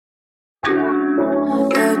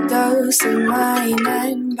A dose of mind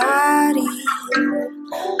and body.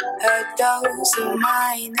 A dose of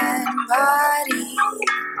mind and body.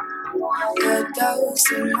 A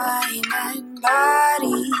dose of mind and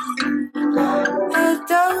body. A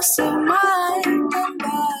dose of mind and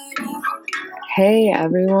body. Hey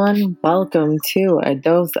everyone, welcome to A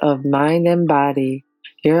Dose of Mind and Body,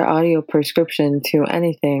 your audio prescription to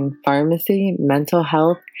anything pharmacy, mental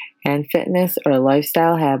health, and fitness or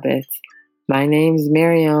lifestyle habits. My name's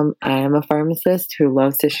Miriam. I am a pharmacist who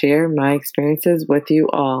loves to share my experiences with you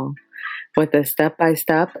all, with a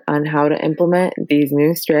step-by-step on how to implement these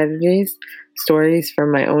new strategies, stories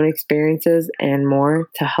from my own experiences, and more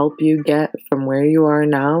to help you get from where you are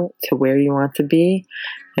now to where you want to be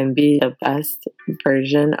and be the best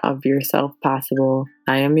version of yourself possible.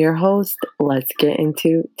 I am your host. Let's get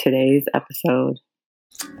into today's episode.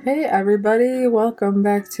 Hey everybody, welcome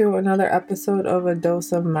back to another episode of A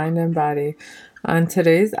Dose of Mind and Body. On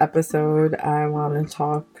today's episode, I want to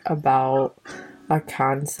talk about a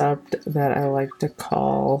concept that I like to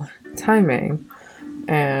call timing.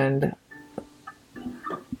 And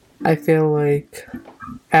I feel like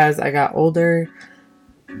as I got older,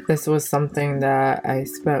 this was something that I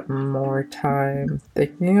spent more time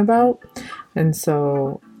thinking about. And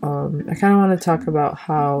so I kind of want to talk about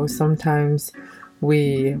how sometimes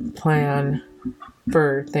we plan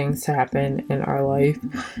for things to happen in our life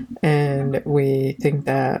and we think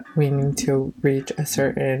that we need to reach a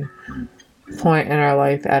certain point in our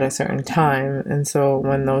life at a certain time. And so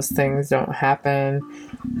when those things don't happen,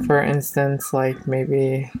 for instance, like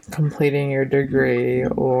maybe completing your degree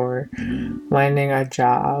or landing a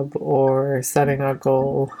job or setting a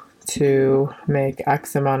goal to make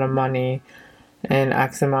X amount of money in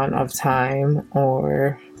X amount of time,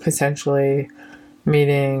 or potentially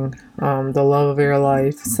meeting the love of your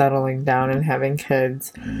life, settling down and having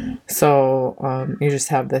kids. So you just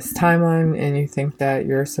have this timeline and you think that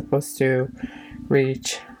you're supposed to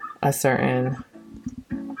reach a certain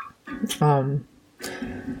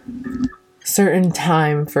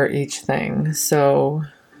time for each thing. So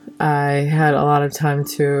I had a lot of time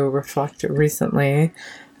to reflect recently,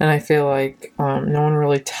 and I feel like no one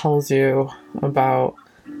really tells you about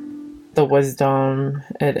the wisdom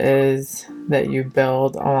it is that you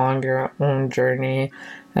build along your own journey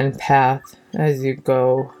and path as you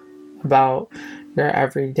go about your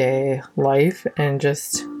everyday life and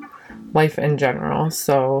just life in general.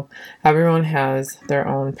 So everyone has their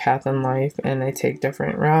own path in life and they take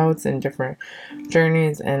different routes and different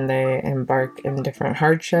journeys and they embark in different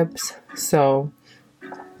hardships. So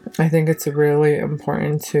I think it's really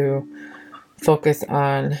important to focus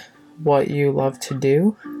on what you love to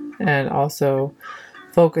do and also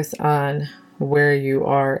focus on where you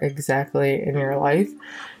are exactly in your life,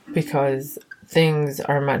 because things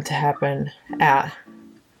are meant to happen at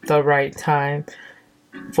the right time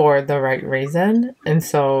for the right reason. And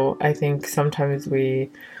so I think sometimes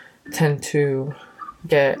we tend to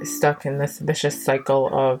get stuck in this vicious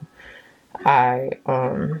cycle of I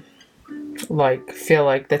feel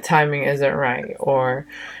like the timing isn't right, or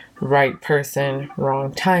right person,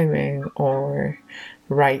 wrong timing, or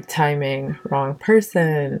right timing, wrong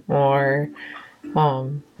person, or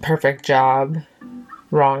perfect job,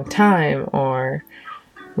 wrong time, or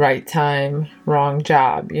right time, wrong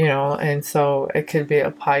job, and so it could be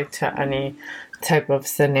applied to any type of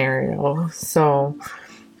scenario. So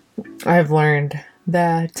I've learned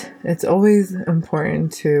that it's always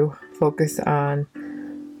important to focus on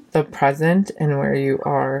the present and where you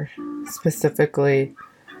are specifically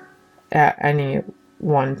at any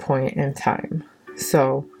one point in time.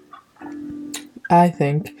 So I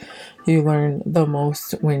think you learn the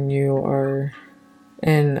most when you are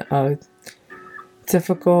in a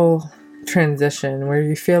difficult transition where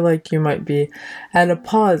you feel like you might be at a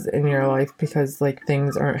pause in your life because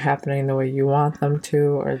things aren't happening the way you want them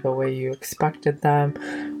to, or the way you expected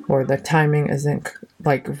them, or the timing isn't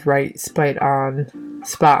right spot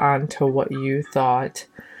on to what you thought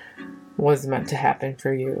was meant to happen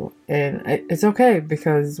for you. And it's okay,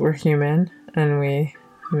 because we're human and we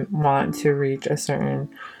want to reach a certain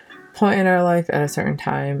point in our life at a certain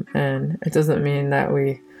time, and it doesn't mean that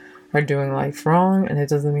we are doing life wrong, and it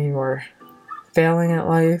doesn't mean we're failing at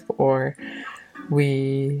life or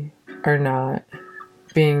we are not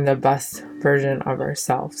being the best version of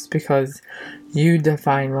ourselves, because you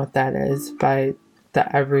define what that is by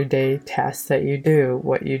the everyday tasks that you do,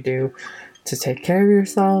 what you do to take care of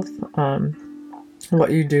yourself,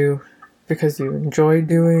 what you do because you enjoy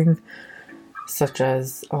doing, such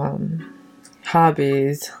as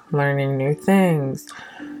hobbies, learning new things,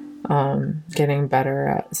 getting better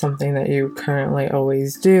at something that you currently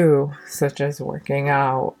always do, such as working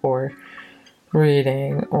out or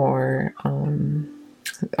reading or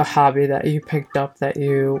a hobby that you picked up that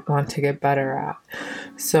you want to get better at.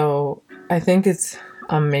 So I think it's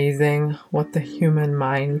amazing what the human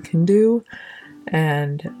mind can do.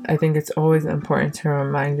 And I think it's always important to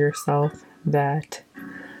remind yourself that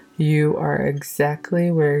you are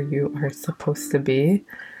exactly where you are supposed to be,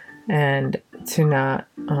 and to not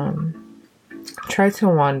try to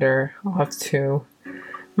wander off too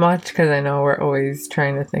much, because I know we're always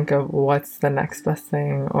trying to think of what's the next best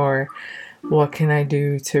thing or what can I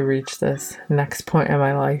do to reach this next point in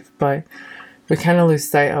my life, but we kind of lose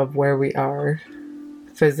sight of where we are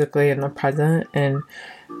physically in the present. And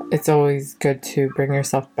it's always good to bring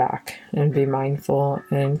yourself back and be mindful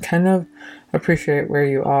and kind of appreciate where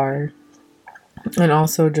you are, and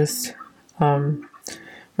also just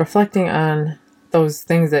reflecting on those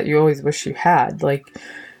things that you always wish you had. Like,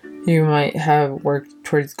 you might have worked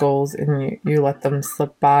towards goals and you let them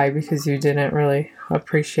slip by because you didn't really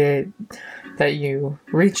appreciate that you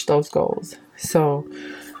reached those goals. So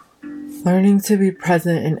learning to be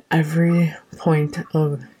present in every point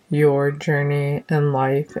of your journey in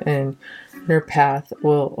life and your path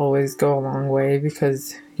will always go a long way,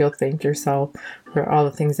 because you'll thank yourself for all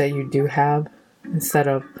the things that you do have, instead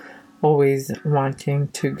of always wanting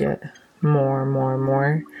to get more and more and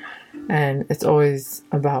more. And it's always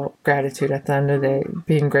about gratitude at the end of the day,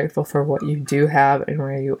 being grateful for what you do have and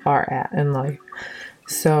where you are at in life.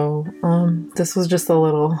 So this was just a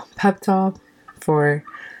little pep talk for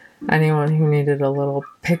anyone who needed a little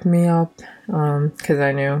pick-me-up, because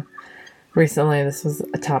I knew recently this was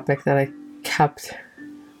a topic that I kept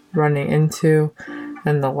running into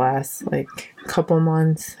in the last couple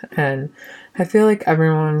months, and I feel like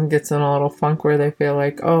everyone gets in a little funk where they feel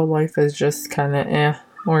like, oh, life is just kind of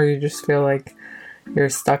or you just feel like you're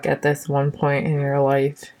stuck at this one point in your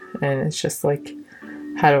life, and it's just like,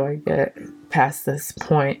 how do I get past this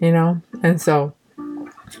point, And so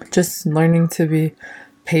just learning to be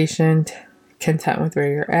patient, content with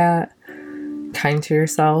where you're at, kind to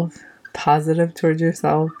yourself, positive towards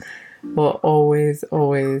yourself will always,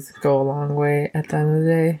 always go a long way at the end of the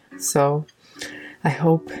day. So I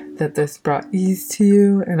hope that this brought ease to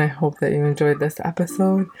you, and I hope that you enjoyed this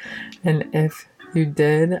episode. And if you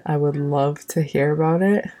did, I would love to hear about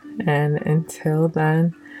it. And until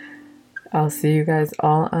then, I'll see you guys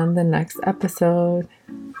all on the next episode.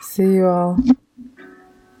 See you all.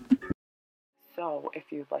 So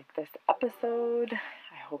if you like this episode,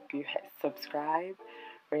 I hope you hit subscribe,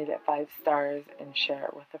 rate it 5 stars, and share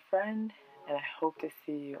it with a friend. And I hope to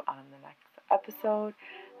see you on the next episode.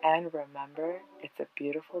 And remember, it's a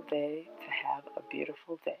beautiful day to have a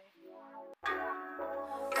beautiful day.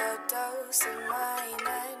 A dose of mind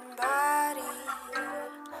and body.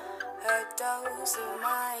 A dose of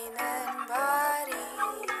mind and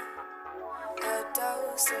body. A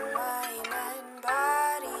dose of mind and